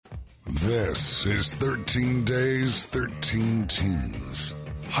This is 13 Days, 13 Teams.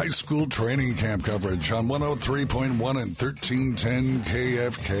 High school training camp coverage on 103.1 and 1310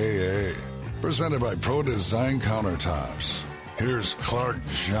 KFKA. Presented by Pro Design Countertops. Here's Clark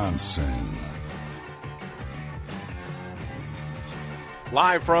Johnson.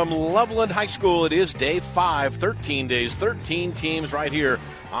 Live from Loveland High School, it is day 5, 13 days, 13 teams right here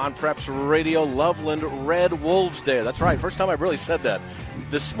on Preps Radio, Loveland Red Wolves Day. That's right, first time I've really said that.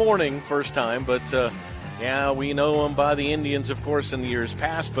 This morning, first time, but yeah, we know them by the Indians, of course, in the years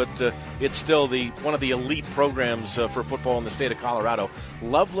past, but it's still one of the elite programs for football in the state of Colorado.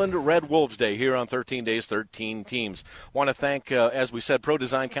 Loveland Red Wolves Day here on 13 Days, 13 Teams. Want to thank, as we said, Pro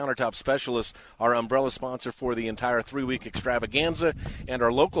Design Countertop Specialists, our umbrella sponsor for the entire 3-week extravaganza, and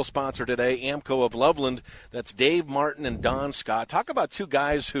our local sponsor today, AMCO of Loveland. That's Dave Martin and Don Scott. Talk about two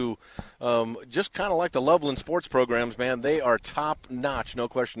guys who just kind of like the Loveland sports programs, man. They are top-notch, no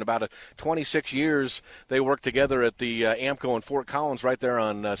question about it. 26 years they worked together at the AMCO in Fort Collins right there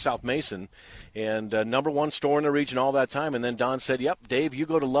on South Mason, and number one store in the region all that time. And then Don said, yep, Dave, you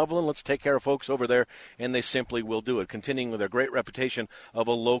go to Loveland, let's take care of folks over there, and they simply will do it, continuing with their great reputation of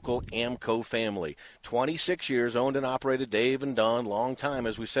a local AMCO family. 26 years owned and operated, Dave and Don, long time,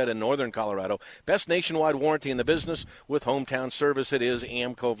 as we said, in northern Colorado. Best nationwide warranty in the business with hometown service. It is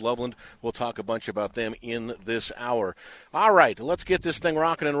AMCO of Loveland. We'll talk a bunch about them in this hour. All right, let's get this thing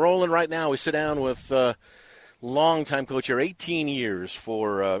rocking and rolling right now. We sit down with longtime coach here, 18 years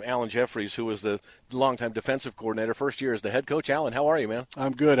for Allan Jeffries, who was the longtime defensive coordinator. First year as the head coach. Allan, how are you, man?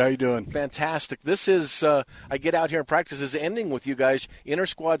 I'm good. How you doing? Fantastic. This is, I get out here and practice is ending with you guys,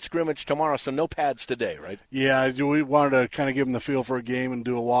 inter-squad scrimmage tomorrow, so no pads today, right? Yeah, we wanted to kind of give them the feel for a game and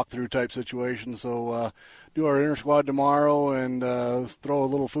do a walkthrough type situation, so do our inter-squad tomorrow and throw a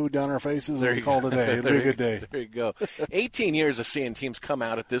little food down our faces and call it a day. It'll be a good day. There you go. 18 years of seeing teams come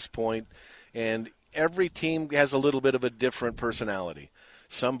out at this point, and every team has a little bit of a different personality.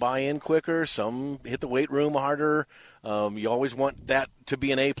 Some buy in quicker, some hit the weight room harder. You always want that to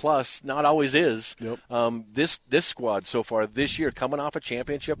be an A+. Not always is. Yep. This squad so far this year, coming off a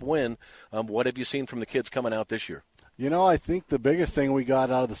championship win, what have you seen from the kids coming out this year? You know, I think the biggest thing we got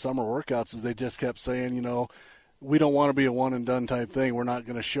out of the summer workouts is they just kept saying, you know, we don't want to be a one-and-done type thing. We're not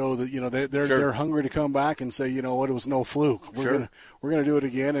going to show that, you know, they're hungry to come back and say, you know what, it was no fluke. We're going to do it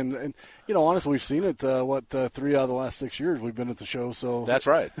again. And you know, honestly, we've seen it, 3 out of the last 6 years we've been at the show. So that's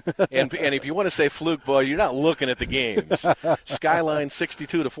right. and if you want to say fluke, boy, you're not looking at the games. Skyline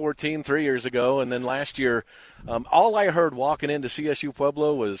 62-14 3 years ago, and then last year, all I heard walking into CSU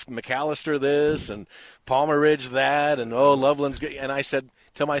Pueblo was McAllister this and Palmer Ridge that, and Loveland's good. And I said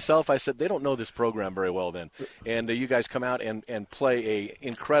to myself, they don't know this program very well then. And you guys come out and play a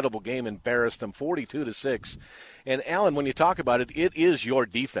incredible game, embarrass them 42-6. And, Allan, when you talk about it, it is your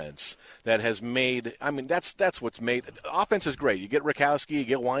defense that has made – I mean, that's what's made – offense is great. You get Rakowski, you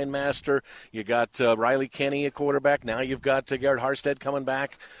get Weinmaster, you got Riley Kenny at quarterback. Now you've got Garrett Harstad coming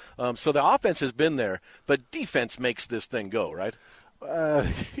back. So the offense has been there, but defense makes this thing go, right?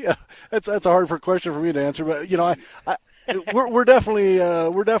 Yeah, that's a hard question for me to answer. But, you know, we're definitely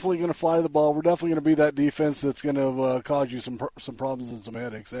going to fly the ball. We're definitely going to be that defense that's going to cause you some problems and some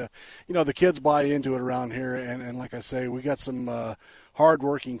headaches. You know, the kids buy into it around here, and like I say, we got some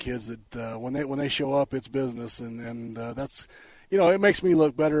hard-working kids that when they show up, it's business, and that's. You know, it makes me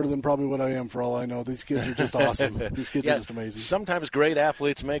look better than probably what I am for all I know. These kids are just awesome. These kids are just amazing. Sometimes great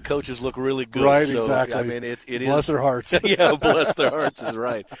athletes make coaches look really good. Right, so, exactly. I mean, it bless their hearts. Yeah, bless their hearts is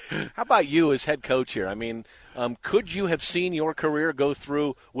right. How about you as head coach here? I mean, could you have seen your career go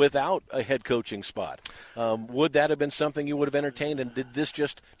through without a head coaching spot? Would that have been something you would have entertained, and did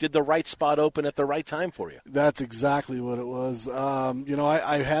the right spot open at the right time for you? That's exactly what it was. You know,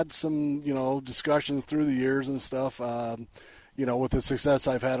 I had some, you know, discussions through the years and stuff. You know, with the success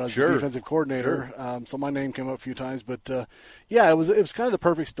I've had as a defensive coordinator. So my name came up a few times. But, yeah, it was kind of the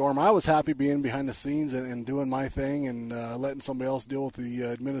perfect storm. I was happy being behind the scenes and doing my thing and letting somebody else deal with the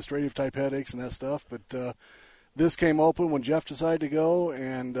administrative-type headaches and that stuff. But this came open when Jeff decided to go,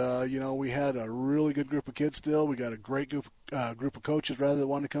 and, you know, we had a really good group of kids still. We got a great group of coaches, rather, that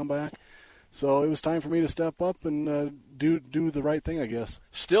wanted to come back. So it was time for me to step up and do the right thing, I guess.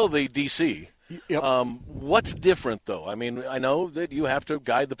 Still the DC. Yep. What's different, though? I mean, I know that you have to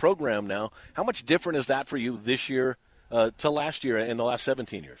guide the program now. How much different is that for you this year to last year in the last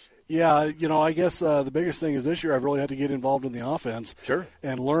 17 years? Yeah, I guess the biggest thing is this year I've really had to get involved in the offense. Sure.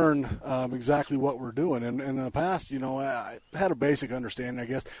 And learn exactly what we're doing. And in the past, I had a basic understanding, I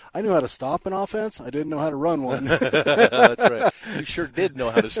guess. I knew how to stop an offense. I didn't know how to run one. That's right. You sure did know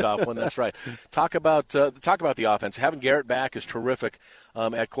how to stop one. That's right. Talk about the offense. Having Garrett back is terrific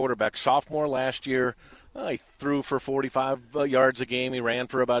at quarterback. Sophomore last year. He threw for 45 yards a game. He ran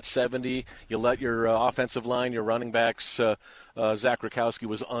for about 70. You let your offensive line, your running backs, Zach Rakowski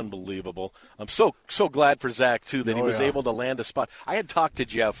was unbelievable. I'm so glad for Zach, too, that he was able to land a spot. I had talked to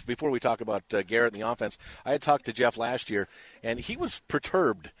Jeff, before we talk about Garrett and the offense, I had talked to Jeff last year, and he was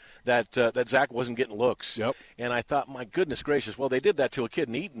perturbed that Zach wasn't getting looks. Yep. And I thought, my goodness gracious, well, they did that to a kid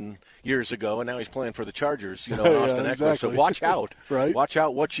in Eaton years ago, and now he's playing for the Chargers, in Austin Eckler. Exactly. So watch out. Right. Watch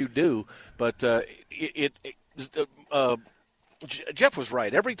out what you do. But Jeff was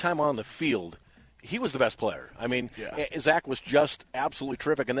right. Every time on the field, he was the best player. I mean, Zach was just absolutely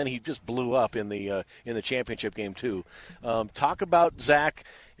terrific, and then he just blew up in the championship game too. Talk about Zach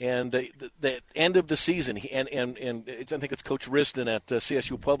and the end of the season, and I think it's Coach Riston at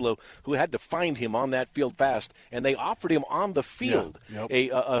CSU Pueblo who had to find him on that field fast, and they offered him on the field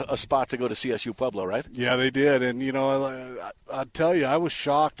a spot to go to CSU Pueblo, right? Yeah, they did, and I'll tell you, I was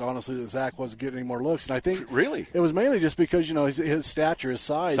shocked honestly that Zach wasn't getting any more looks, and I think really it was mainly just because his stature, his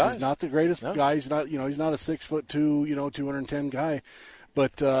size. He's not the greatest guy. He's not he's not a 6'2", 210 guy.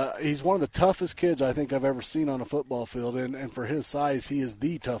 But he's one of the toughest kids I think I've ever seen on a football field, and for his size, he is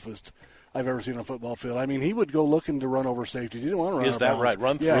the toughest I've ever seen on a football field. I mean, he would go looking to run over safety. He didn't want to run. Is that right?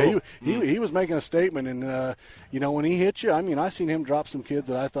 Run through. Yeah, he was making a statement, and when he hit you, I mean, I seen him drop some kids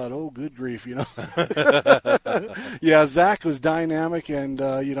that I thought, oh, good grief, Yeah, Zach was dynamic, and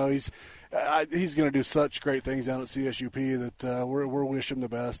he's going to do such great things down at CSUP that we're wishing him the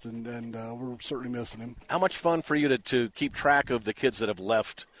best, and we're certainly missing him. How much fun for you to keep track of the kids that have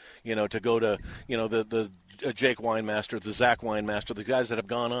left, to go to, the Jake Weinmaster, the Zach Weinmaster, the guys that have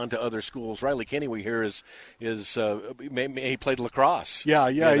gone on to other schools. Riley Kinney, we hear, he played lacrosse.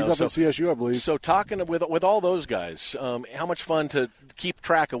 Yeah, he's up at CSU, I believe. So talking with all those guys, how much fun to keep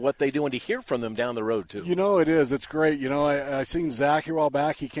track of what they do and to hear from them down the road, too. It is. It's great. I seen Zach here a while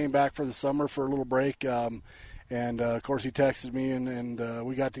back. He came back for the summer for a little break, and of course he texted me, and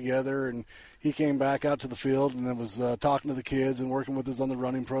we got together, and he came back out to the field and was talking to the kids and working with us on the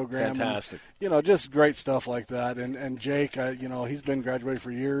running program. Fantastic. And, just great stuff like that. And Jake, he's been graduated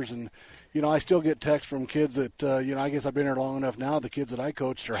for years, and I still get texts from kids that, I guess I've been here long enough now. The kids that I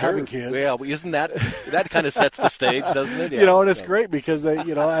coached are having kids. Yeah, well, isn't that kind of sets the stage, doesn't it? Yeah. And it's great because they,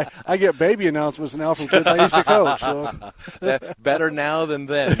 I get baby announcements now from kids I used to coach. So better now than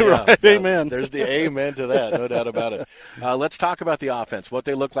then. Yeah. Right. Amen. There's the amen to that, no doubt about it. Let's talk about the offense. What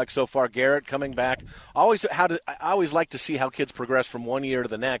they look like so far. Garrett coming back. I always like to see how kids progress from one year to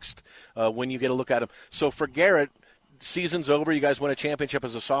the next when you get a look at them. So for Garrett, season's over. You guys win a championship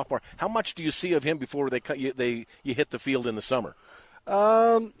as a sophomore. How much do you see of him before you hit the field in the summer?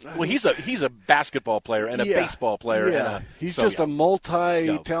 Well, he's a basketball player and a baseball player. Yeah, he's just a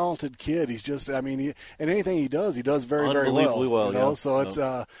multi-talented kid. He's just, and anything he does very, very well. So it's,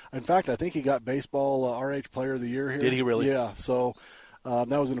 in fact, I think he got baseball RH Player of the Year here. Did he really? Yeah. So that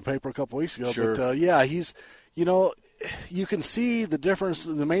was in the paper a couple weeks ago. Sure. But he's, you can see the difference.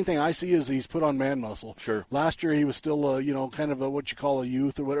 The main thing I see is he's put on man muscle. Sure. Last year he was still, kind of what you call a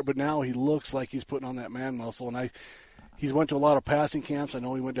youth or whatever, but now he looks like he's putting on that man muscle. And he's went to a lot of passing camps. I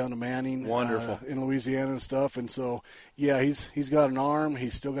know he went down to Manning. Wonderful. In Louisiana and stuff. And so, he's got an arm.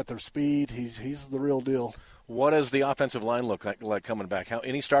 He's still got the speed. He's the real deal. What does the offensive line look like coming back?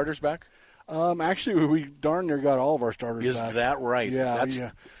 Any starters back? Actually, we darn near got all of our starters back. Is that right?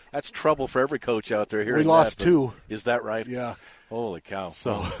 Yeah. That's trouble for every coach out there. We lost two. Is that right? Yeah. Holy cow.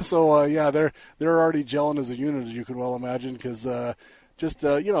 So they're already gelling as a unit, as you could well imagine, because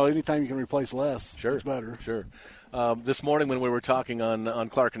anytime you can replace less, it's better. Sure. This morning when we were talking on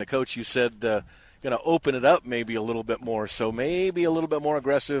Clark and the Coach, you said going to open it up maybe a little bit more, so maybe a little bit more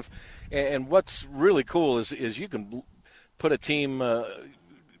aggressive. And what's really cool is you can put a team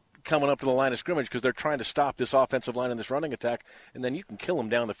coming up to the line of scrimmage because they're trying to stop this offensive line and this running attack, and then you can kill them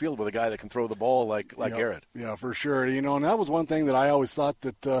down the field with a guy that can throw the ball like Garrett. Yeah, for sure. And that was one thing that I always thought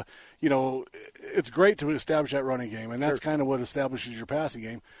that, it's great to establish that running game, and that's kind of what establishes your passing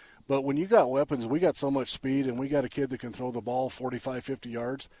game. But when you got weapons, we got so much speed, and we got a kid that can throw the ball 45, 50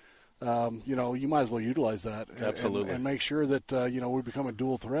 yards. you might as well utilize that. Absolutely. And make sure that, we become a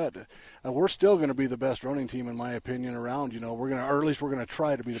dual threat. We're still going to be the best running team, in my opinion, around. Or at least we're going to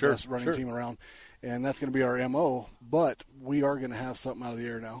try to be the best running team around. And that's going to be our MO, but we are going to have something out of the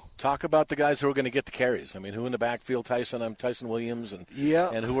air now. Talk about the guys who are going to get the carries. I mean, who in the backfield? Tyson Williams, and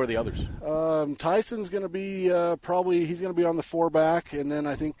who are the others? Tyson's going to be he's going to be on the 4-back, and then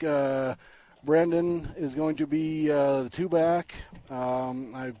I think Brendan is going to be the 2-back.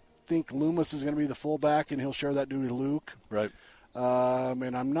 I think Loomis is going to be the fullback, and he'll share that duty with Luke. Right.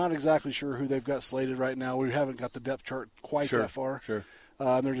 And I'm not exactly sure who they've got slated right now. We haven't got the depth chart quite that far. Sure.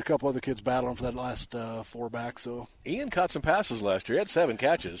 And there's a couple other kids battling for that last 4-back. So Ian caught some passes last year. He had 7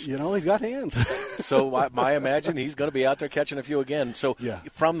 catches. He's got hands. So I imagine he's going to be out there catching a few again. So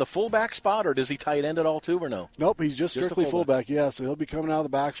from the fullback spot, or does he tight end it all too, or no? Nope, he's just strictly fullback. Yeah, so he'll be coming out of the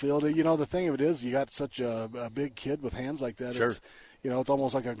backfield. The thing of it is, you got such a big kid with hands like that. Sure. It's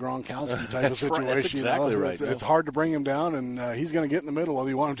almost like a Gronkowski type of situation. Right. That's exactly right. It's hard to bring him down, and he's going to get in the middle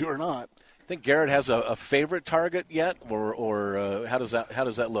whether you want him to or not. I think Garrett has a favorite target yet, or how does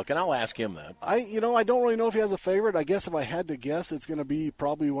that look? And I'll ask him that. I don't really know if he has a favorite. I guess if I had to guess, it's going to be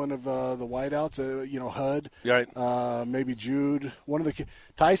probably one of the wideouts. Hud, right? Maybe Jude. One of the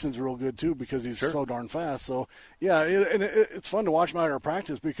Tyson's real good too because he's so darn fast. So it's fun to watch him out at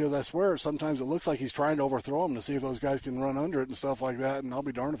practice because I swear sometimes it looks like he's trying to overthrow him to see if those guys can run under it and stuff like that. And I'll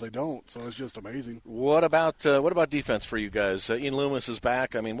be darned if they don't. So it's just amazing. What about defense for you guys? Ian Loomis is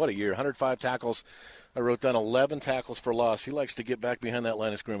back. I mean, what a year! 105 tackles. I wrote down 11 tackles for loss. He likes to get back behind that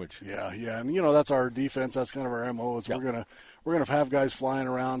line of scrimmage. Yeah, and that's our defense. That's kind of our MO. Is we're gonna have guys flying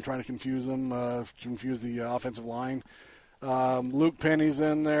around trying to confuse them, confuse the offensive line. Luke Penny's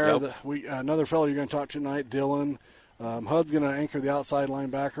in there. Yep. Another fellow you're going to talk to tonight, Dylan. Hud's going to anchor the outside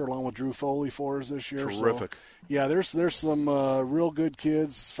linebacker along with Drew Foley for us this year. Terrific. So, there's some real good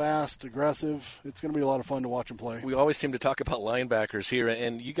kids, fast, aggressive. It's going to be a lot of fun to watch them play. We always seem to talk about linebackers here,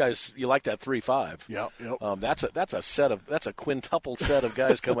 and you guys, you like that 3-5. Yep. That's a quintuple set of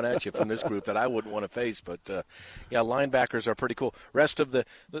guys coming at you from this group that I wouldn't want to face. But linebackers are pretty cool. The rest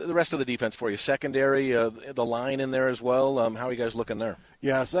of the defense for you, secondary, the line in there as well. How are you guys looking there?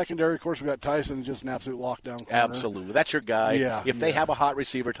 Yeah, secondary. Of course, we got Tyson, just an absolute lockdown corner. Absolutely, that's your guy. Yeah. If they have a hot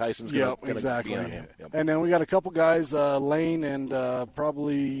receiver, Tyson's going to exactly. be on him. Yep. And then we got a couple guys, Lane and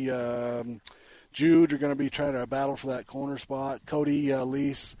probably Jude, are going to be trying to battle for that corner spot. Cody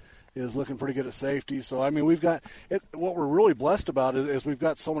Lease is looking pretty good at safety. So, I mean, we've got what we're really blessed about is we've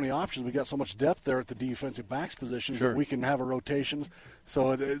got so many options. We've got so much depth there at the defensive backs position that we can have a rotation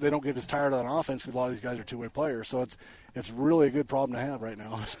so they don't get as tired on offense because a lot of these guys are two-way players. So it's really a good problem to have right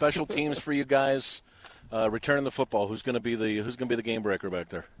now. Special teams for you guys, returning the football. Who's going to be the game breaker back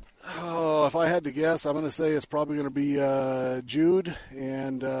there? Oh, if I had to guess, I'm going to say it's probably going to be Jude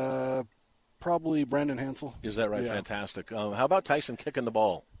and probably Brandon Hansel. Is that right? Yeah. Fantastic. How about Tyson kicking the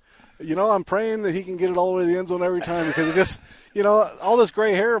ball? I'm praying that he can get it all the way to the end zone every time because it just, all this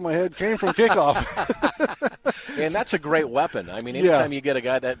gray hair in my head came from kickoff. And that's a great weapon. I mean, anytime you get a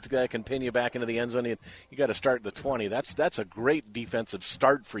guy that can pin you back into the end zone, you got to start at the 20. That's a great defensive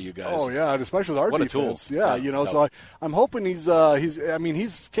start for you guys. Oh, yeah, and especially with our defense. A tool. Yeah, so I'm hoping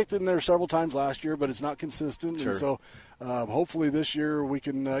he's kicked in there several times last year, but it's not consistent. Sure. And so hopefully this year we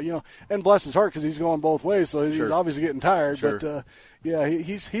can, and bless his heart because he's going both ways, so he's obviously getting tired. Sure. But,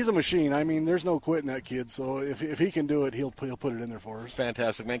 he's a machine. I mean, there's no quitting that kid. So if he can do it, he'll put it in there for us.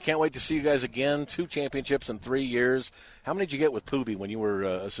 Fantastic, man. Can't wait to see you guys again. 2 championships in 3 years. How many did you get with Poobie when you were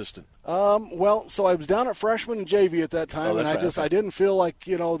assistant? So I was down at freshman and JV at that time, and I didn't feel like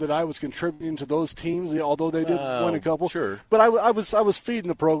that I was contributing to those teams, although they did win a couple. Sure. But I was feeding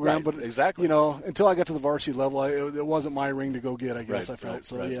the program. Right, but exactly. Until I got to the varsity level, it wasn't my ring to go get. I guess I felt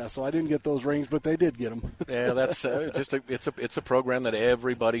so. Right. Yeah. So I didn't get those rings, but they did get them. Yeah, that's it's a program that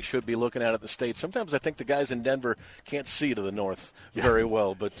everybody should be looking at the state. Sometimes I think the guys in Denver can't see to the north very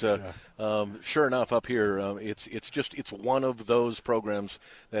well, but sure enough, up here it's one of those programs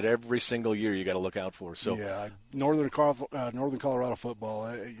that every single year you got to look out for. So Northern Colorado football,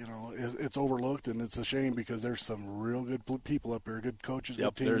 it's overlooked, and it's a shame because there's some real good people up here, good coaches,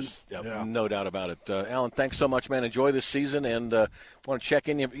 good teams. No doubt about it. Allan, thanks so much, man. Enjoy this season, and want to check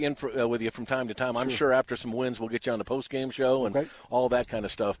in with you from time to time. I'm sure after some wins we'll get you on the post-game show and all that kind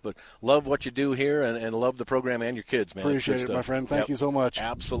of stuff. But love what you do here, and love the program and your kids, man. Appreciate it, my friend. Thank you so much.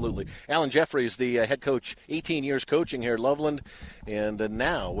 Absolutely. Allan Jeffries, the head coach, 18 years coaching here at Loveland, and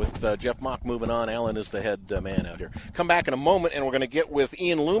now with Jeff Mock moving on, Allan is the head man out here. Come back in a moment, and we're going to get with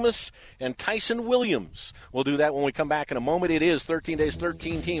Ian Loomis and Tyson Williams. We'll do that when we come back in a moment. It is 13 Days,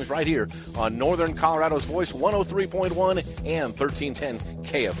 13 Teams right here on Northern Colorado's Voice, 103.1 103.1 and 1310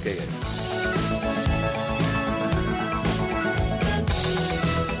 KFKA.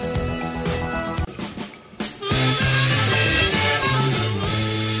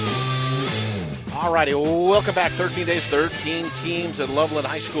 All righty, welcome back. 13 days, 13 teams at Loveland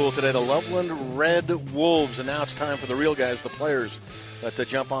High School today. The Loveland Red Wolves, and now it's time for the real guys, the players, to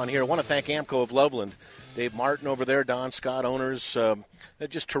jump on here. I want to thank AMCO of Loveland. Dave Martin over there, Don Scott, owners,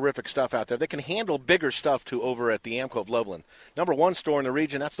 just terrific stuff out there. They can handle bigger stuff, too, over at the AMCO of Loveland. Number one store in the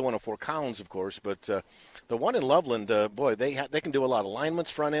region, that's the one in Fort Collins, of course, but the one in Loveland, boy, they can do a lot of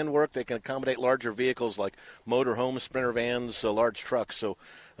alignments, front-end work. They can accommodate larger vehicles like motorhomes, sprinter vans, large trucks, so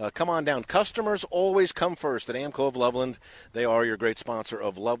come on down. Customers always come first at AMCO of Loveland. They are your great sponsor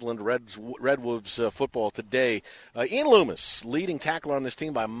of Loveland Red Wolves football today. Ian Loomis, leading tackler on this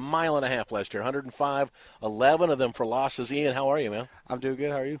team by 1.5 miles last year, 105, 11 of them for losses. Ian, how are you, man? I'm doing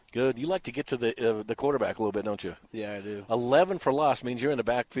good. How are you? Good. You like to get to the quarterback a little bit, don't you? Yeah, I do. 11 for loss means you're in the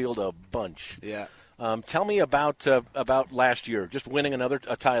backfield a bunch. Yeah. Tell me about last year, just winning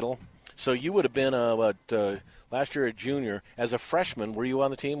a title. So you would have been last year a junior. As a freshman, were you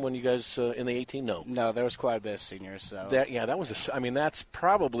on the team when you guys in the 18? No, there was quite a bit of seniors. So that was that's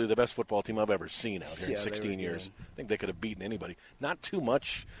probably the best football team I've ever seen out here in 16 years. Good. I think they could have beaten anybody. Not too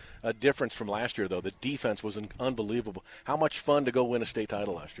much difference from last year, though. The defense was unbelievable. How much fun to go win a state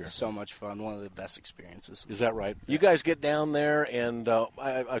title last year? So much fun. One of the best experiences. Is that right? Yeah. You guys get down there, and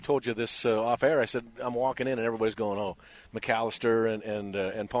I told you this off air. I said, I'm walking in, and everybody's going, oh, McAllister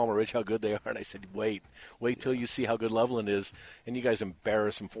and Palmer Ridge, how good they are. And I said, wait till you see how good Loveland is. And you guys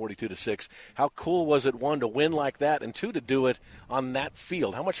embarrassed them 42-6. How cool was it, one, to win like that, and two, to do it on that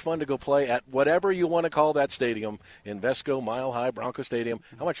field? How much fun to go play at whatever you want to call that stadium, Invesco, Mile High, Bronco Stadium.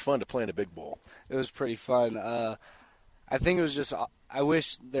 How much fun to play in a big bowl? It was pretty fun. I think it was just – I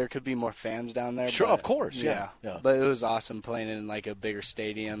wish there could be more fans down there. Sure, but, of course, yeah. But it was awesome playing in like a bigger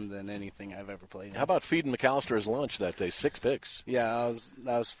stadium than anything I've ever played in. How about feeding McAllister his lunch that day? 6 picks. Yeah,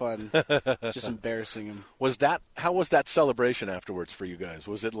 that was fun. Just embarrassing him. How was that celebration afterwards for you guys?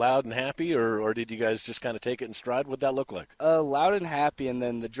 Was it loud and happy, or did you guys just kind of take it in stride? What'd that look like? Loud and happy, and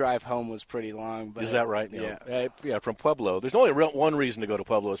then the drive home was pretty long. But, is that right? Yeah. Yeah, from Pueblo. There's only one reason to go to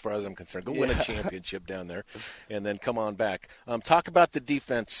Pueblo as far as I'm concerned. Go win a championship down there and then come on back. Talk about the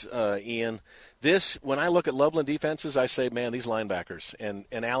defense. Ian, when I look at Loveland defenses, I say, man, these linebackers, and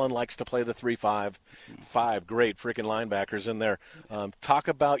Allan likes to play the 3-5, great freaking linebackers in there. Talk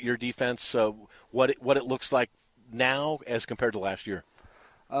about your defense, what it looks like now as compared to last year.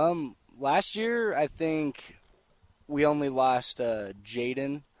 Last year, I think we only lost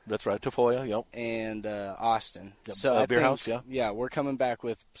Jaden. That's right, Tafoya, yep. And Austin. So Beerhouse, yeah. Yeah, we're coming back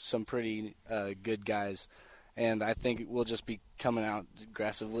with some pretty good guys. And I think we'll just be coming out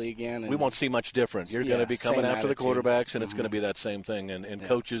aggressively again. And we won't see much difference. You're going to be coming after the quarterbacks, and it's going to be that same thing. And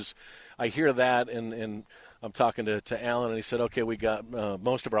coaches, I hear that, and I'm talking to Allan, and he said, okay, we got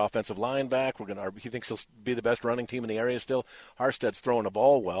most of our offensive line back. He thinks he'll be the best running team in the area still. Harstad's throwing the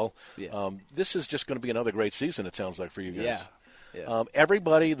ball well. Yeah. This is just going to be another great season, it sounds like, for you guys. Yeah. Yeah.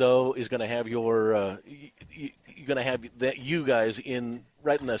 Everybody, though, is going to have you're going to have you guys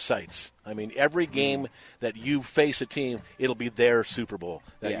right in the sights. I mean, every game that you face a team, it'll be their Super Bowl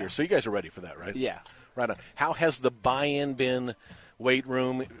that year. So you guys are ready for that, right? Yeah. Right on. How has the buy-in been? Weight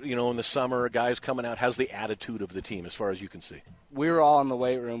room, in the summer, guys coming out. How's the attitude of the team as far as you can see? We were all in the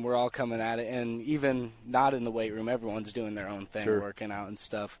weight room. We're all coming at it. And even not in the weight room, everyone's doing their own thing, working out and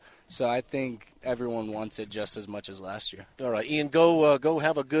stuff. So I think everyone wants it just as much as last year. All right, Ian, go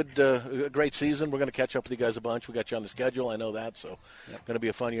have a great season. We're going to catch up with you guys a bunch. We got you on the schedule. I know that. So going to be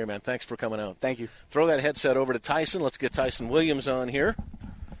a fun year, man. Thanks for coming out. Thank you. Throw that headset over to Tyson. Let's get Tyson Williams on here.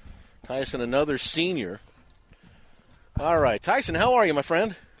 Tyson, another senior. All right, Tyson, how are you, my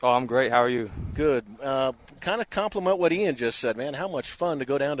friend? Oh, I'm great. How are you? Good. Kind of compliment what Ian just said, man. How much fun to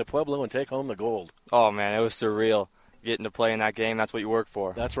go down to Pueblo and take home the gold. Oh, man, it was surreal. Getting to play in that game, that's what you work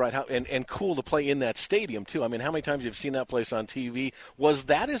for. That's right. And cool to play in that stadium, too. I mean, how many times you've seen that place on TV? Was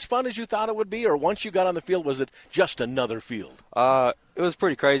that as fun as you thought it would be, or once you got on the field, was it just another field? It was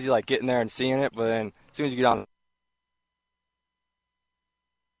pretty crazy, like, getting there and seeing it, but then as soon as you get on,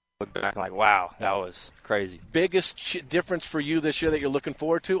 look back and like, wow, that was crazy. Biggest difference for you this year that you're looking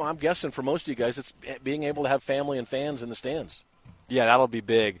forward to? I'm guessing for most of you guys, it's being able to have family and fans in the stands. Yeah, that'll be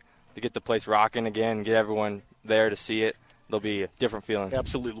big to get the place rocking again, get everyone there to see it. It'll be a different feeling.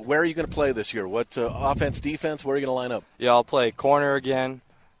 Absolutely. Where are you going to play this year? What offense, defense? Where are you going to line up? Yeah, I'll play corner again,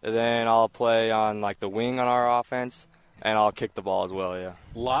 and then I'll play on like the wing on our offense, and I'll kick the ball as well. Yeah.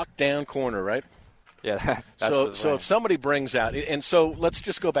 Lockdown corner, right? Yeah. So if somebody brings out, and so let's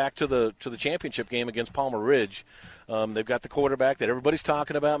just go back to the championship game against Palmer Ridge. They've got the quarterback that everybody's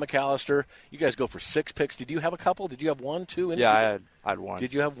talking about, McAllister. You guys go for 6 picks. Did you have a couple? Did you have 1, 2? Yeah, I had 1.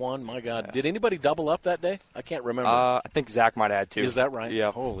 Did you have 1? My God. Yeah. Did anybody double up that day? I can't remember. I think Zach might have had 2. Is that right?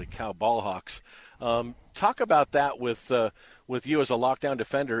 Yeah. Holy cow, ball hawks. Talk about that with you as a lockdown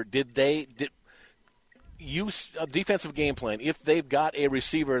defender. Did use a defensive game plan? If they've got a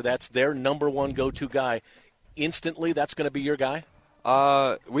receiver that's their number one go-to guy, instantly that's going to be your guy?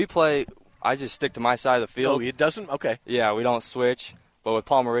 I just stick to my side of the field. Oh, it doesn't? Okay. Yeah, we don't switch. But with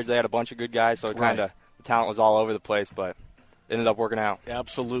Palmer Ridge, they had a bunch of good guys, so the talent was all over the place, but it ended up working out.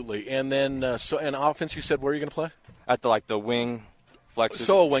 Absolutely. And then, and offense, you said where are you going to play? At the wing flex.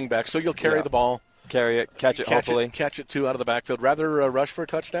 So a wing back. So you'll carry the ball. Carry it, catch it, hopefully. Catch it, too, out of the backfield. Rather rush for a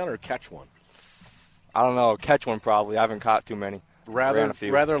touchdown or catch one? I don't know. Catch one probably. I haven't caught too many.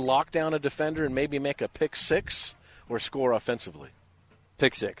 Rather lock down a defender and maybe make a pick 6 or score offensively?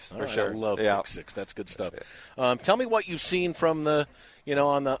 Pick 6 for sure. I love pick 6. That's good stuff. Yeah. Tell me what you've seen from the,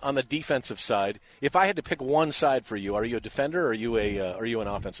 on the defensive side. If I had to pick one side for you, are you a defender or are you an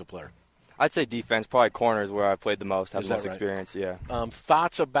offensive player? I'd say defense. Probably corner is where I played the most. Have the most experience. Yeah.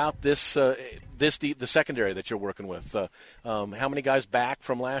 Thoughts about the secondary that you're working with? How many guys back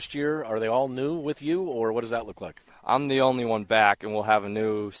from last year? Are they all new with you, or what does that look like? I'm the only one back, and we'll have a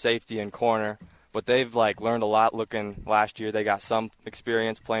new safety and corner. But they've learned a lot looking last year. They got some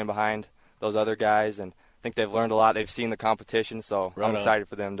experience playing behind those other guys, and I think they've learned a lot. They've seen the competition, so I'm excited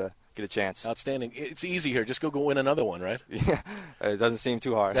for them to get a chance. Outstanding. It's easy here. Just go win another one, right? Yeah, it doesn't seem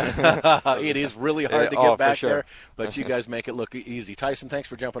too hard. It is really hard to get back there, but you guys make it look easy. Tyson, thanks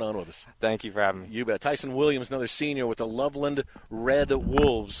for jumping on with us. Thank you for having me. You bet. Tyson Williams, another senior with the Loveland Red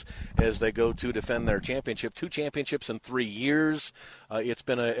Wolves as they go to defend their championship. 2 championships in 3 years. It's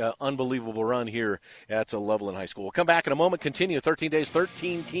been an unbelievable run here at Loveland High School. We'll come back in a moment. Continue 13 days,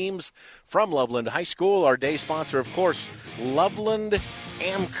 13 teams from Loveland High School. Our day sponsor, of course, Loveland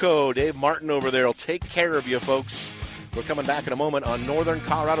Amco. Dave Martin over there will take care of you, folks. We're coming back in a moment on Northern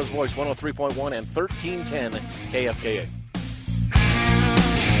Colorado's Voice, 103.1 and 1310 KFKA.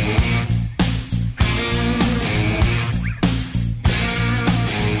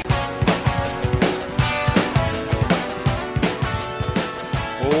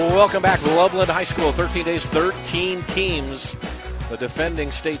 Welcome back to Loveland High School. 13 days, 13 teams. The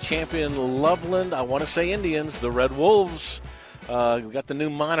defending state champion Loveland, I want to say Indians, the Red Wolves. We've got the new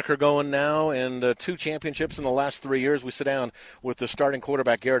moniker going now, and 2 championships in the last 3 years. We sit down with the starting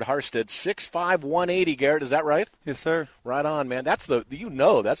quarterback, Garrett Harstad. 6'5", 180, Garrett, is that right? Yes, sir. Right on, man. That's a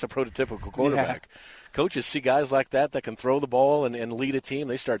prototypical quarterback. Yeah. Coaches see guys like that can throw the ball and lead a team.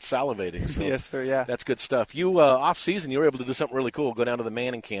 They start salivating. So yes, sir, yeah. That's good stuff. You, off-season, you were able to do something really cool, go down to the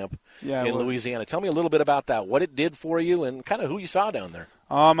Manning camp in Louisiana. Tell me a little bit about that, what it did for you, and kind of who you saw down there.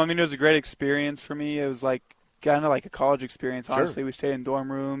 It was a great experience for me. It was kind of like a college experience, honestly. Sure. We stayed in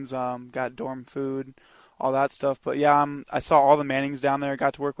dorm rooms, got dorm food, all that stuff. But, yeah, I saw all the Mannings down there.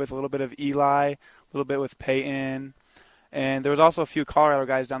 Got to work with a little bit of Eli, a little bit with Peyton. And there was also a few Colorado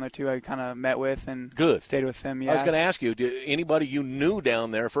guys down there, too, I kind of met with and stayed with them. Yeah. I was going to ask you, did anybody you knew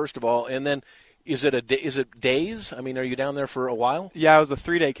down there, first of all, and then is it days? I mean, are you down there for a while? Yeah, it was a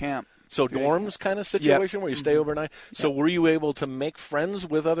 3-day camp. So dorms kind of situation where you stay overnight. So were you able to make friends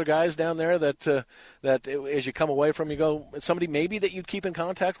with other guys down there that as you come away from, you go, somebody maybe that you'd keep in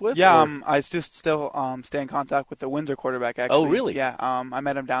contact with? Yeah, I just still stay in contact with the Windsor quarterback, actually. Oh, really? Yeah, I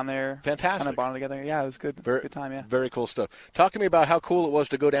met him down there. Fantastic. Kind of bonded together. Yeah, it was good. Good time, yeah. Very cool stuff. Talk to me about how cool it was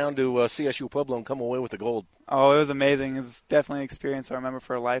to go down to CSU Pueblo and come away with the gold. Oh, it was amazing. It was definitely an experience I remember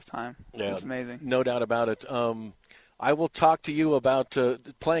for a lifetime. Yeah, it was amazing. No doubt about it. I will talk to you about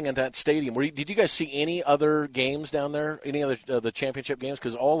playing in that stadium. Did you guys see any other games down there, any other the championship games?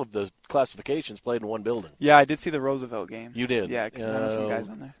 Because all of the classifications played in one building. Yeah, I did see the Roosevelt game. You did? Yeah, because I know some guys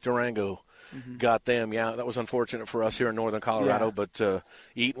on there. Durango got them. Yeah, that was unfortunate for us here in Northern Colorado, but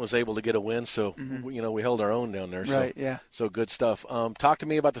Eaton was able to get a win, so we held our own down there. Right, yeah. So good stuff. Talk to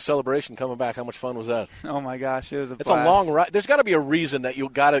me about the celebration coming back. How much fun was that? Oh, my gosh, it was a blast. It's a long ride. There's got to be a reason that you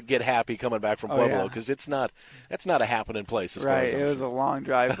got to get happy coming back from Pueblo, because that's not a happening place. Right, it was a long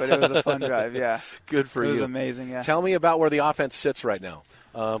drive, but it was a fun drive, yeah. Good for you. It was amazing, yeah. Tell me about where the offense sits right now.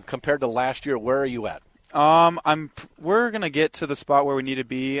 Compared to last year, where are you at? We're going to get to the spot where we need to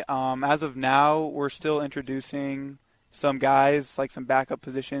be. As of now, we're still introducing some guys, like some backup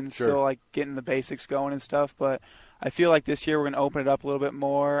positions, still getting the basics going and stuff. But I feel like this year we're going to open it up a little bit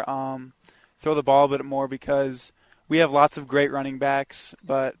more, throw the ball a bit more, because we have lots of great running backs.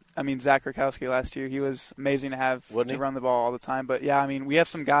 But, Zach Rakowski last year, he was amazing to have to run the ball all the time. But, yeah, we have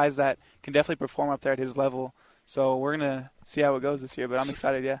some guys that can definitely perform up there at his level. So we're going to see how it goes this year, but I'm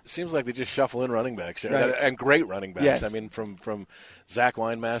excited, yeah. Seems like they just shuffle in running backs there, right. and great running backs. Yes. I mean, from Zach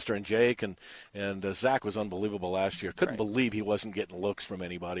Weinmaster and Jake, and Zach was unbelievable last year. Couldn't believe he wasn't getting looks from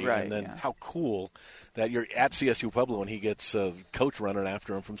anybody. Right, and then how cool that you're at CSU Pueblo and he gets coach running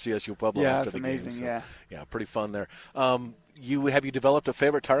after him from CSU Pueblo after the amazing, game. So, yeah. Yeah, pretty fun there. Have you developed a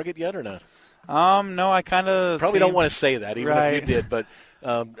favorite target yet or not? No, I kind of probably don't want to say that, even if you did, but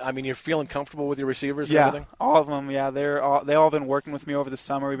I mean, you're feeling comfortable with your receivers and everything? All of them, yeah. They all been working with me over the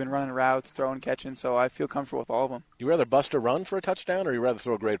summer. We've been running routes, throwing, catching, so I feel comfortable with all of them. You rather bust a run for a touchdown, or you rather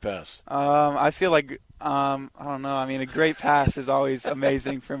throw a great pass? I feel like, I don't know. I mean, a great pass is always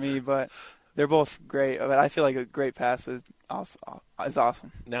amazing for me, but they're both great. But I feel like a great pass is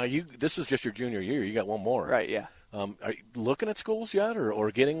awesome. Now, this is just your junior year. You got one more. Right, yeah. Are you looking at schools yet,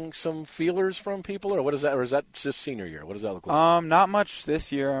 or getting some feelers from people, or what is that? Or is that just senior year? What does that look like? Not much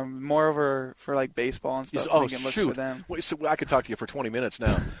this year. I'm more over for like baseball and stuff. Shoot! For them. Wait, so I could talk to you for 20 minutes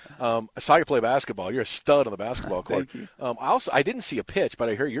now. I saw you play basketball. You're a stud on the basketball court. Thank you. I didn't see a pitch, but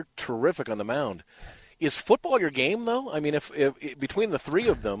I hear you're terrific on the mound. Is football your game, though? I mean, if between the three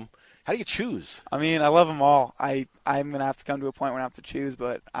of them, how do you choose? I mean, I love them all. I'm going to have to come to a point where I have to choose,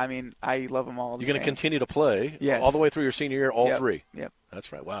 but, I mean, I love them all. You're going to continue to play all the way through your senior year, all three? Yep.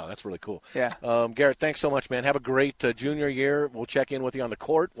 That's right. Wow, that's really cool. Yeah. Garrett, thanks so much, man. Have a great junior year. We'll check in with you on the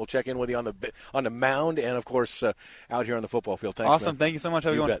court. We'll check in with you on the mound and, of course, out here on the football field. Thanks, awesome. man. Thank you so much.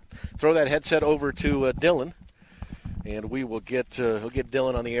 Have a good one. Throw that headset over to Dylan, and we will get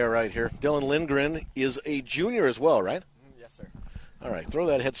Dylan on the air right here. Dylan Lindgren is a junior as well, right? Yes, sir. All right, throw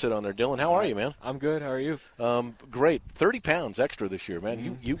that headset on there, Dylan. How are you, man? I'm good. How are you? Great. 30 pounds extra this year, man.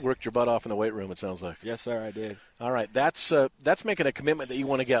 Mm-hmm. You worked your butt off in the weight room, it sounds like. Yes, sir, I did. All right, that's making a commitment that you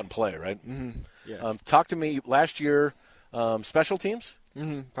want to get out and play, right? Mm-hmm. Yes. Talk to me. Last year, special teams?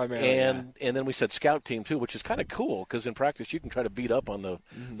 Mm-hmm. Primarily, and then we said scout team, too, which is kind of cool because in practice you can try to beat up on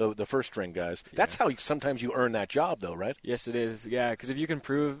the first-string guys. Yeah. That's how sometimes you earn that job, though, right? Yes, it is. Yeah, because if you can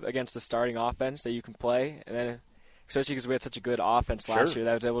prove against the starting offense that you can play, and then especially because we had such a good offense last year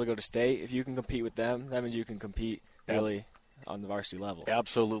that was able to go to state. If you can compete with them, that means you can compete really on the varsity level.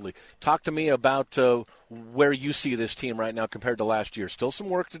 Absolutely. Talk to me about where you see this team right now compared to last year. Still some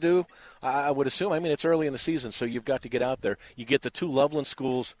work to do, I would assume. I mean, it's early in the season, so you've got to get out there. You get the two Loveland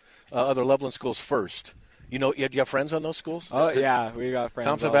schools, other Loveland schools first. You know, you have friends on those schools? Oh, yeah, we got friends.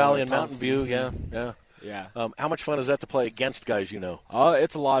 Thompson Valley and Mountain View, yeah. Yeah. How much fun is that to play against guys you know? Oh,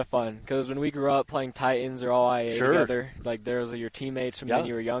 it's a lot of fun because when we grew up playing Titans or all IA together, like those are your teammates from when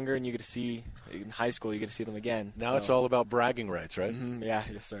you were younger, and you get to see in high school, you get to see them again. Now it's all about bragging rights, right? Mm-hmm. Yeah,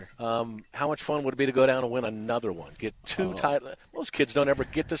 yes, sir. How much fun would it be to go down and win another one? Get two titles. Most kids don't ever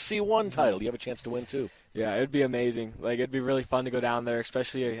get to see one title. You have a chance to win two. Yeah, it would be amazing. Like, it'd be really fun to go down there,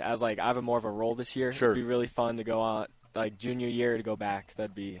 especially as, like, I have more of a role this year. Sure. It'd be really fun to go on, like, junior year to go back.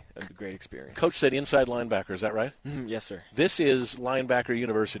 That'd be a great experience. Coach said inside linebacker. Is that right? Mm-hmm. Yes, sir. This is linebacker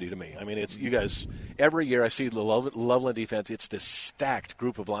university to me. I mean, it's you guys. Every year I see the Loveland defense. It's this stacked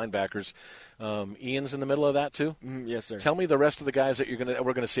group of linebackers. Ian's in the middle of that too. Mm-hmm. Yes, sir. Tell me the rest of the guys that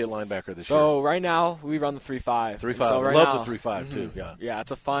we're gonna see at linebacker this year. So right now we run the 3-5. 3-5. So right Love now, the 3-5 too. Yeah. Yeah,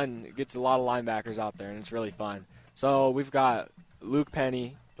 it's it gets a lot of linebackers out there, and it's really fun. So we've got Luke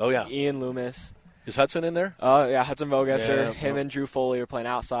Penny. Oh yeah. Ian Loomis. Is Hudson in there? Yeah, Hudson Vogesser. Yeah, him and Drew Foley are playing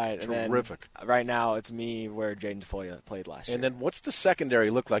outside. Terrific. And then right now it's me where Jaden DeFoya played last year. And then what's the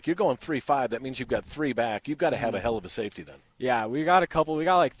secondary look like? You're going 3-5. That means you've got three back. You've got to have a hell of a safety then. Yeah, we got a couple. We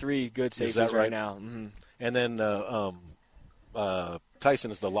got like three good safeties right now. Mm-hmm. And then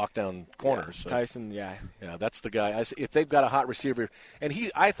Tyson is the lockdown corner. Yeah, so. Tyson, yeah. Yeah, that's the guy. If they've got a hot receiver, and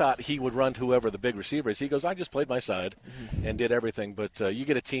I thought he would run to whoever the big receiver is. He goes, I just played my side and did everything. But you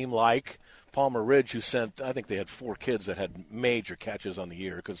get a team like Palmer Ridge, who sent, I think they had 4 kids that had major catches on the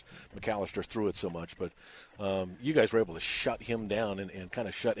year because McAllister threw it so much. But you guys were able to shut him down and kind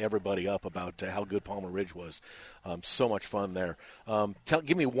of shut everybody up about how good Palmer Ridge was. So much fun there.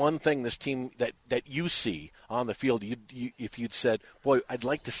 Give me one thing this team that you see on the field. If you'd said, boy, I'd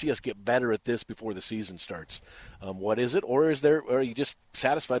like to see us get better at this before the season starts. What is it? Or are you just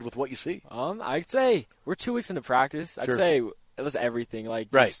satisfied with what you see? I'd say we're 2 weeks into practice. I'd say it was everything.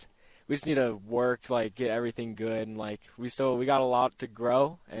 We just need to work, get everything good, and we got a lot to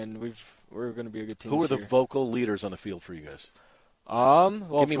grow, and we're going to be a good team. Who are the vocal leaders on the field for you guys?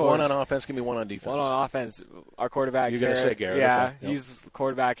 Well, give me one on offense. Give me one on defense. One on offense. Our quarterback. You're going to say Garrett? Yeah, okay. He's the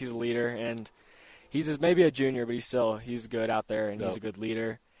quarterback. He's a leader, and he's maybe a junior, but he's good out there, and he's a good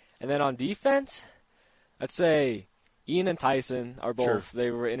leader. And then on defense, I'd say Ian and Tyson are both. Sure. They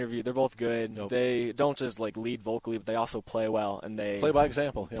were interviewed. They're both good. Nope. They don't just lead vocally, but they also play well, and they play by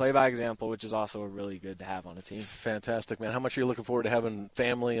example. Yeah. Play by example, which is also really good to have on a team. Fantastic, man. How much are you looking forward to having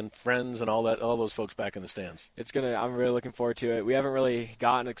family and friends and all those folks back in the stands? I'm really looking forward to it. We haven't really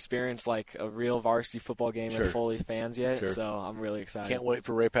gotten experience like a real varsity football game with fully fans yet, so I'm really excited. Can't wait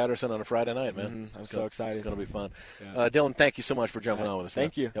for Ray Patterson on a Friday night, man. I'm so excited. It's going to be fun. Yeah. Dylan, thank you so much for jumping on with us.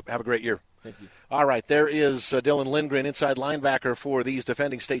 Thank you. Yep, have a great year. Thank you. All right, there is Dylan Lindgren, inside linebacker for these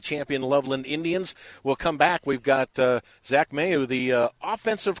defending state champion Loveland Indians. We'll come back. We've got Zach Mayu, the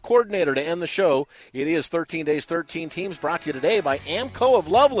offensive coordinator, to end the show. It is 13 Days, 13 Teams, brought to you today by Amco of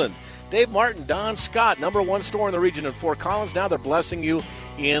Loveland. Dave Martin, Don Scott, #1 store in the region in Fort Collins. Now they're blessing you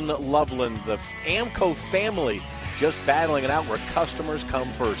in Loveland. The Amco family just battling it out where customers come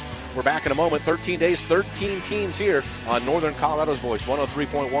first. We're back in a moment. 13 Days, 13 Teams here on Northern Colorado's Voice,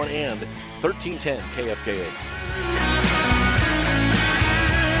 103.1 and 1310 KFKA.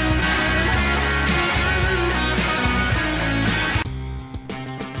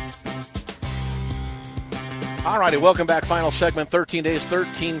 All righty, welcome back. Final segment, 13 Days,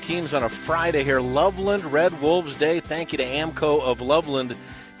 13 Teams on a Friday here. Loveland Red Wolves Day. Thank you to Amco of Loveland.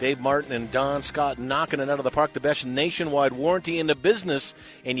 Dave Martin and Don Scott knocking it out of the park. The best nationwide warranty in the business.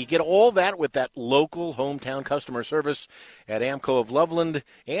 And you get all that with that local hometown customer service at Amco of Loveland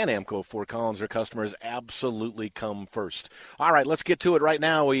and Amco of Fort Collins. Their customers absolutely come first. All right, let's get to it right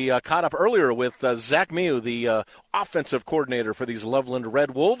now. We caught up earlier with Zach Mayu, the offensive coordinator for these Loveland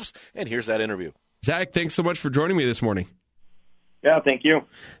Red Wolves. And here's that interview. Zach, thanks so much for joining me this morning. Yeah, thank you.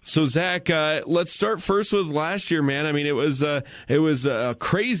 So, Zach, let's start first with last year, man. I mean, it was a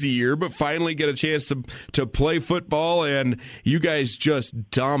crazy year, but finally get a chance to play football, and you guys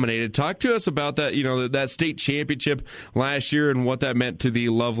just dominated. Talk to us about that, that state championship last year and what that meant to the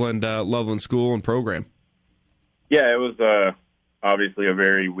Loveland school and program. Yeah, it was obviously a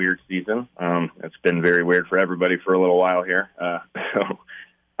very weird season. It's been very weird for everybody for a little while here.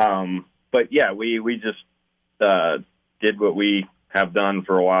 But yeah, we just did what we have done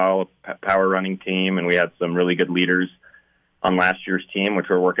for a while, a power running team, and we had some really good leaders on last year's team, which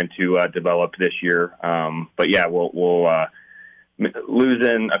we're working to develop this year. But yeah, we'll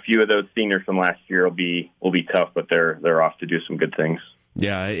losing a few of those seniors from last year will be tough, but they're off to do some good things.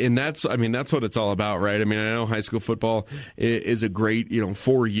 Yeah, and that's what it's all about, right? I mean, I know high school football is a great,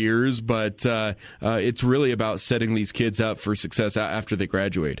 4 years, but it's really about setting these kids up for success after they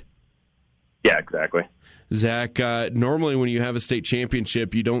graduate. Yeah, exactly. Zach, normally when you have a state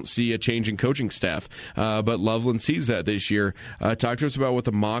championship, you don't see a change in coaching staff, but Loveland sees that this year. Talk to us about what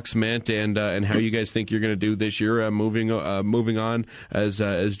the mocks meant and how you guys think you're going to do this year, moving on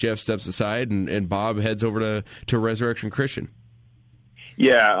as Jeff steps aside and Bob heads over to Resurrection Christian.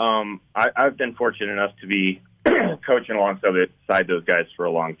 Yeah, I've been fortunate enough to be coaching alongside those guys for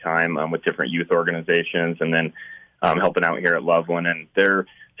a long time with different youth organizations, and then helping out here at Loveland, and their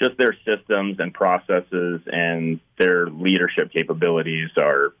systems and processes and their leadership capabilities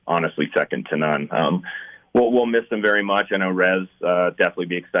are honestly second to none. We'll miss them very much. I know Rez definitely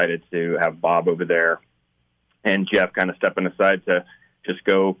be excited to have Bob over there, and Jeff kind of stepping aside to just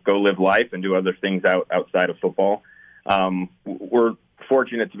go live life and do other things outside of football. We're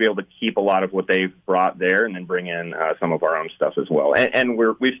fortunate to be able to keep a lot of what they've brought there and then bring in some of our own stuff as well. And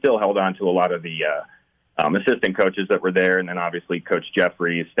we've still held on to a lot of the assistant coaches that were there, and then obviously Coach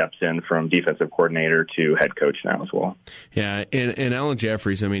Jeffries steps in from defensive coordinator to head coach now as well. Yeah, and Allan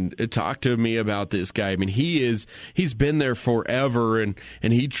Jeffries, I mean, talk to me about this guy. I mean, he's been there forever, and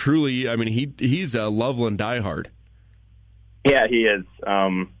he truly, I mean, he's a Loveland diehard. Yeah, he is.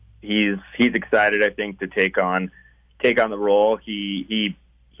 He's excited, I think, to take on the role. He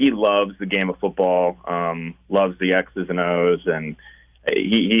loves the game of football, loves the X's and O's, and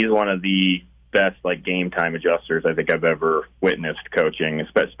he's one of the best game time adjusters I think I've ever witnessed coaching,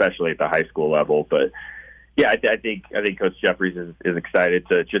 especially at the high school level. But yeah, I think Coach Jeffries is excited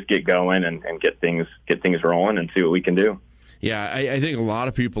to just get going and get things rolling and see what we can do. Yeah, I think a lot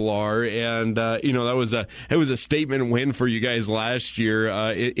of people are, and it was a statement win for you guys last year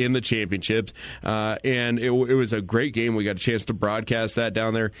in the championships, and it was a great game. We got a chance to broadcast that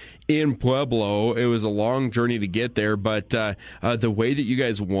down there in Pueblo. It was a long journey to get there, but the way that you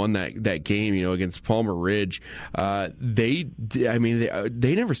guys won that game, against Palmer Ridge, they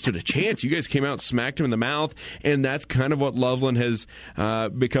never stood a chance. You guys came out, smacked them in the mouth, and that's kind of what Loveland has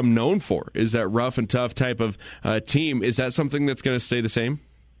become known for, is that rough and tough type of team. Is that something that's going to stay the same?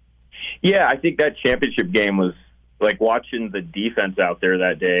 Yeah, I think that championship game was like watching the defense out there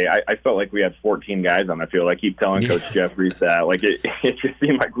that day. I felt like we had 14 guys on the field. I keep telling Coach Jeffries that. Like it just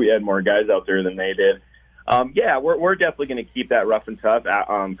seemed like we had more guys out there than they did. Yeah, we're definitely going to keep that rough and tough.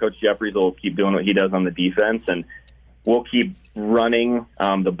 Coach Jeffries will keep doing what he does on the defense, and we'll keep running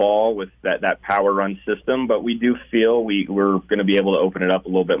the ball with that power run system. But we do feel we're going to be able to open it up a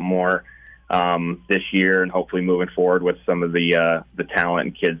little bit more this year, and hopefully moving forward with some of the talent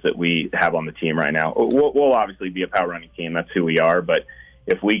and kids that we have on the team right now. We'll obviously be a power running team. That's who we are. But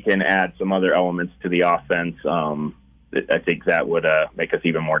if we can add some other elements to the offense, I think that would make us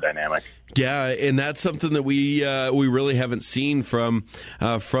even more dynamic. Yeah, and that's something that we really haven't seen from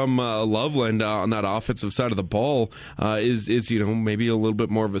Loveland on that offensive side of the ball. Is maybe a little bit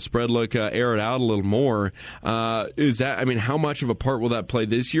more of a spread look, air it out a little more. Is that? I mean, how much of a part will that play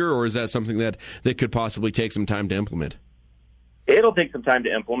this year, or is that something that could possibly take some time to implement? It'll take some time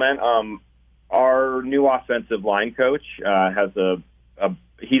to implement. Our new offensive line coach has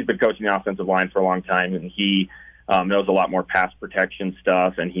he's been coaching the offensive line for a long time, and he knows a lot more pass protection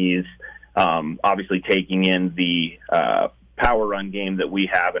stuff, and he's obviously taking in the power run game that we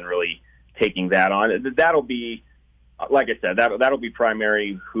have and really taking that on. That'll be, like I said, that'll be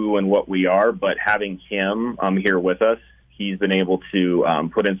primary who and what we are, but having him here with us, he's been able to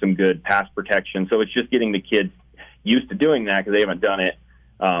put in some good pass protection. So it's just getting the kids used to doing that because they haven't done it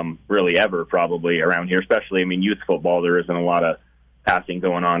really ever probably around here, especially, youth football, there isn't a lot of passing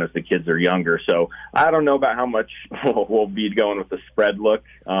going on as the kids are younger. So I don't know about how much we'll be going with the spread look.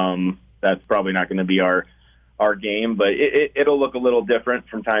 That's probably not going to be our game, but it'll look a little different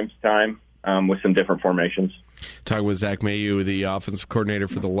from time to time with some different formations. Talking with Zach Mayu, the offensive coordinator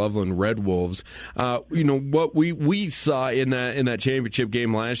for the Loveland Red Wolves. What we saw in that championship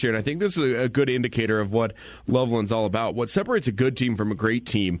game last year, and I think this is a good indicator of what Loveland's all about. What separates a good team from a great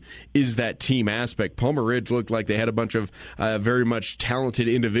team is that team aspect. Palmer Ridge looked like they had a bunch of very much talented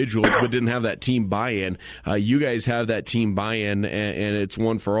individuals, but didn't have that team buy-in. You guys have that team buy-in, and it's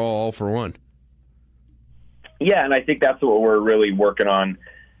one for all for one. Yeah, and I think that's what we're really working on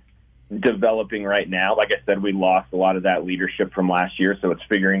developing right now. Like I said, we lost a lot of that leadership from last year, so it's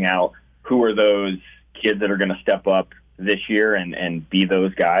figuring out who are those kids that are going to step up this year and be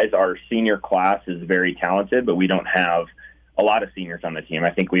those guys. Our senior class is very talented, but we don't have a lot of seniors on the team.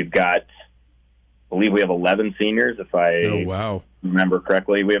 I think I believe we have 11 seniors, if I remember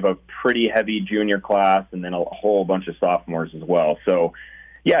correctly. We have a pretty heavy junior class and then a whole bunch of sophomores as well. So,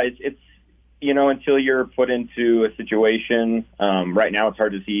 yeah, it's until you're put into a situation, right now it's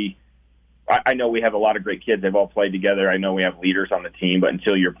hard to see. I know we have a lot of great kids. They've all played together. I know we have leaders on the team, but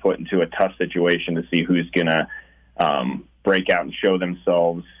until you're put into a tough situation to see who's going to break out and show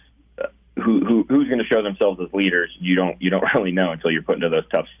themselves, who's going to show themselves as leaders, you don't really know until you're put into those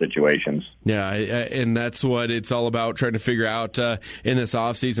tough situations. Yeah, and that's what it's all about, trying to figure out in this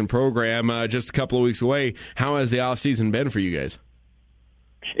off-season program. Just a couple of weeks away, how has the off-season been for you guys?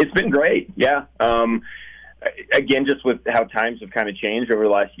 It's been great, yeah. Again, just with how times have kind of changed over the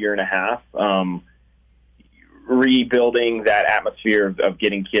last year and a half, rebuilding that atmosphere of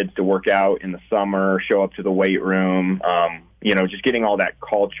getting kids to work out in the summer, show up to the weight room, just getting all that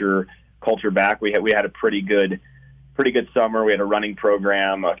culture back. We had a pretty good summer. We had a running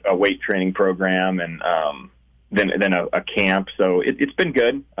program, a weight training program, and then a camp. So it's been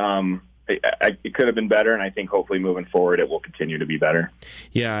good. It could have been better, and I think hopefully moving forward it will continue to be better.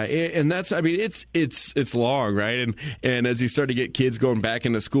 Yeah, and that's, it's long, right? And as you start to get kids going back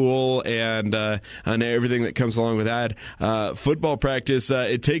into school and everything that comes along with that, football practice,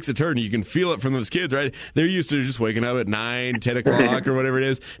 it takes a turn. You can feel it from those kids, right? They're used to just waking up at 9, 10 o'clock or whatever it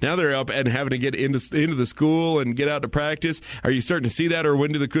is. Now they're up and having to get into the school and get out to practice. Are you starting to see that, or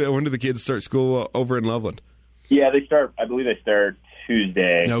when do the kids start school over in Loveland? Yeah, I believe they start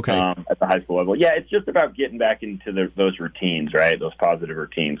Tuesday at the high school level. Yeah, it's just about getting back into those routines, right? Those positive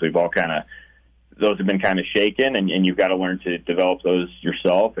routines. Those have been kind of shaken, and you've got to learn to develop those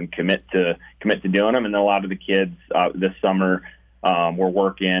yourself and commit to doing them. And then a lot of the kids this summer were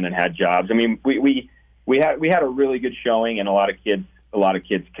working and had jobs. We had a really good showing, and a lot of kids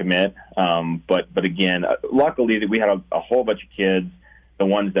commit. But again, luckily that we had a whole bunch of kids. The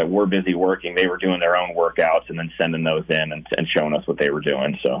ones that were busy working, they were doing their own workouts and then sending those in and showing us what they were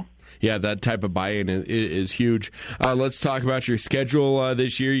doing. So, yeah, that type of buy-in is huge. Let's talk about your schedule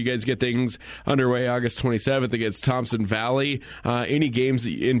this year. You guys get things underway August 27th against Thompson Valley. Any games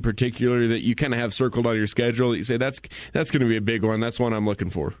in particular that you kind of have circled on your schedule that you say that's going to be a big one? That's one I'm looking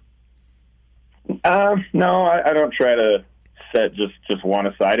for. No, I don't try to set just one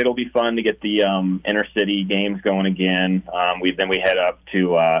aside. It'll be fun to get the inner city games going again. We head up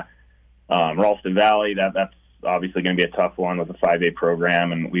to Ralston Valley. That's obviously going to be a tough one with a 5A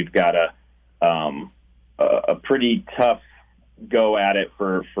program, and we've got a pretty tough go at it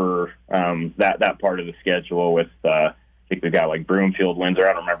for that part of the schedule with I think we've got like Broomfield, Windsor.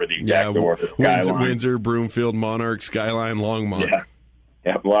 I don't remember the exact order. Windsor, Broomfield, Monarch, Skyline, Longmont.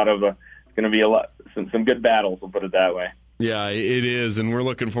 Yeah, a lot of it's going to be some good battles. We'll put it that way. Yeah, it is, and we're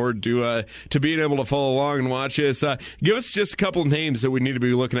looking forward to being able to follow along and watch this. Give us just a couple of names that we need to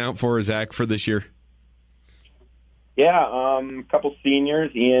be looking out for, Zach, for this year. Yeah, a couple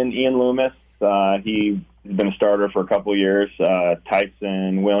seniors. Ian Loomis. He's been a starter for a couple of years.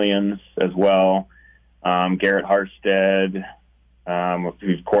 Tyson Williams as well. Garrett Harstad,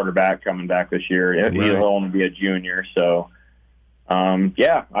 who's quarterback coming back this year. Right. He'll only be a junior, so. We've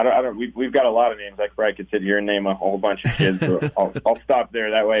got a lot of names. I probably could sit here and name a whole bunch of kids. So I'll stop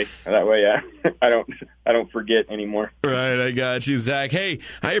there. That way, I don't forget anymore. Right, I got you, Zach. Hey,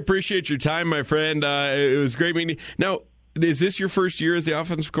 I appreciate your time, my friend. It was great meeting you. Now, is this your first year as the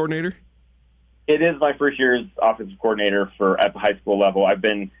offensive coordinator? It is my first year as offensive coordinator at the high school level.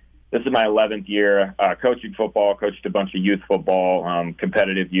 This is my 11th year coaching football. Coached a bunch of youth football,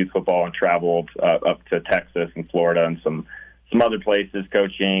 competitive youth football, and traveled up to Texas and Florida and some other places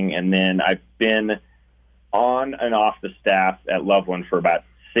coaching, and then I've been on and off the staff at Loveland for about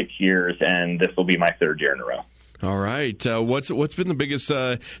 6 years, and this will be my 3rd year in a row. All right, what's been the biggest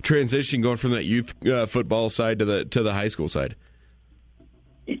transition going from that youth football side to the high school side?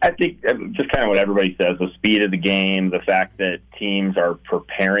 I think just kind of what everybody says: the speed of the game, the fact that teams are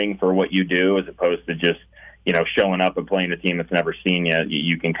preparing for what you do, as opposed to just showing up and playing a team that's never seen you.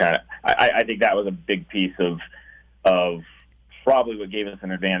 You can kind of. I think that was a big piece of probably what gave us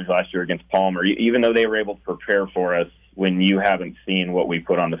an advantage last year against Palmer. Even though they were able to prepare for us, when you haven't seen what we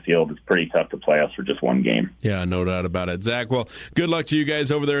put on the field, it's pretty tough to play us for just one game. Yeah, no doubt about it. Zach, well, good luck to you guys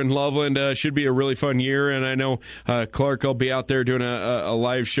over there in Loveland. Should be a really fun year, and I know Clark will be out there doing a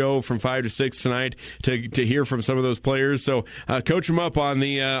live show from 5 to 6 tonight to hear from some of those players. So coach them up on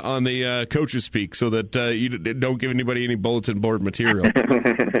the coaches speak so that you don't give anybody any bulletin board material.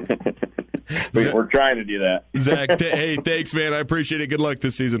 We're trying to do that. Zach, hey, thanks, man. I appreciate it. Good luck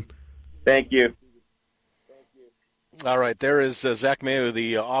this season. Thank you. All right, there is Zach Mayo,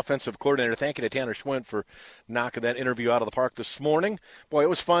 the offensive coordinator. Thank you to Tanner Schwint for knocking that interview out of the park this morning. Boy, it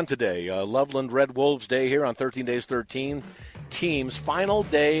was fun today. Loveland Red Wolves Day here on 13 Days, 13 Teams. Final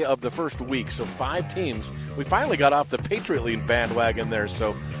day of the first week, so 5 teams. We finally got off the Patriot League bandwagon there,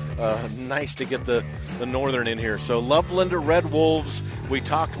 so nice to get the Northern in here. So Loveland Red Wolves, we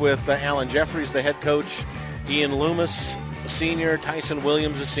talked with Allan Jeffries, the head coach, Ian Loomis, a senior, Tyson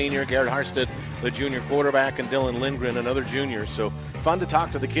Williams, a senior, Garrett Harstad, the junior quarterback, and Dylan Lindgren, another junior. So fun to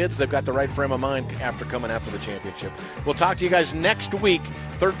talk to the kids. They've got the right frame of mind after coming after the championship. We'll talk to you guys next week.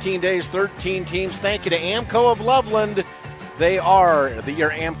 13 days, 13 teams. Thank you to AMCO of Loveland. They are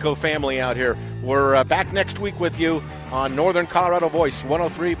your AMCO family out here. We're back next week with you on Northern Colorado Voice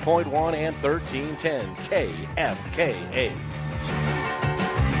 103.1 and 1310 KFKA.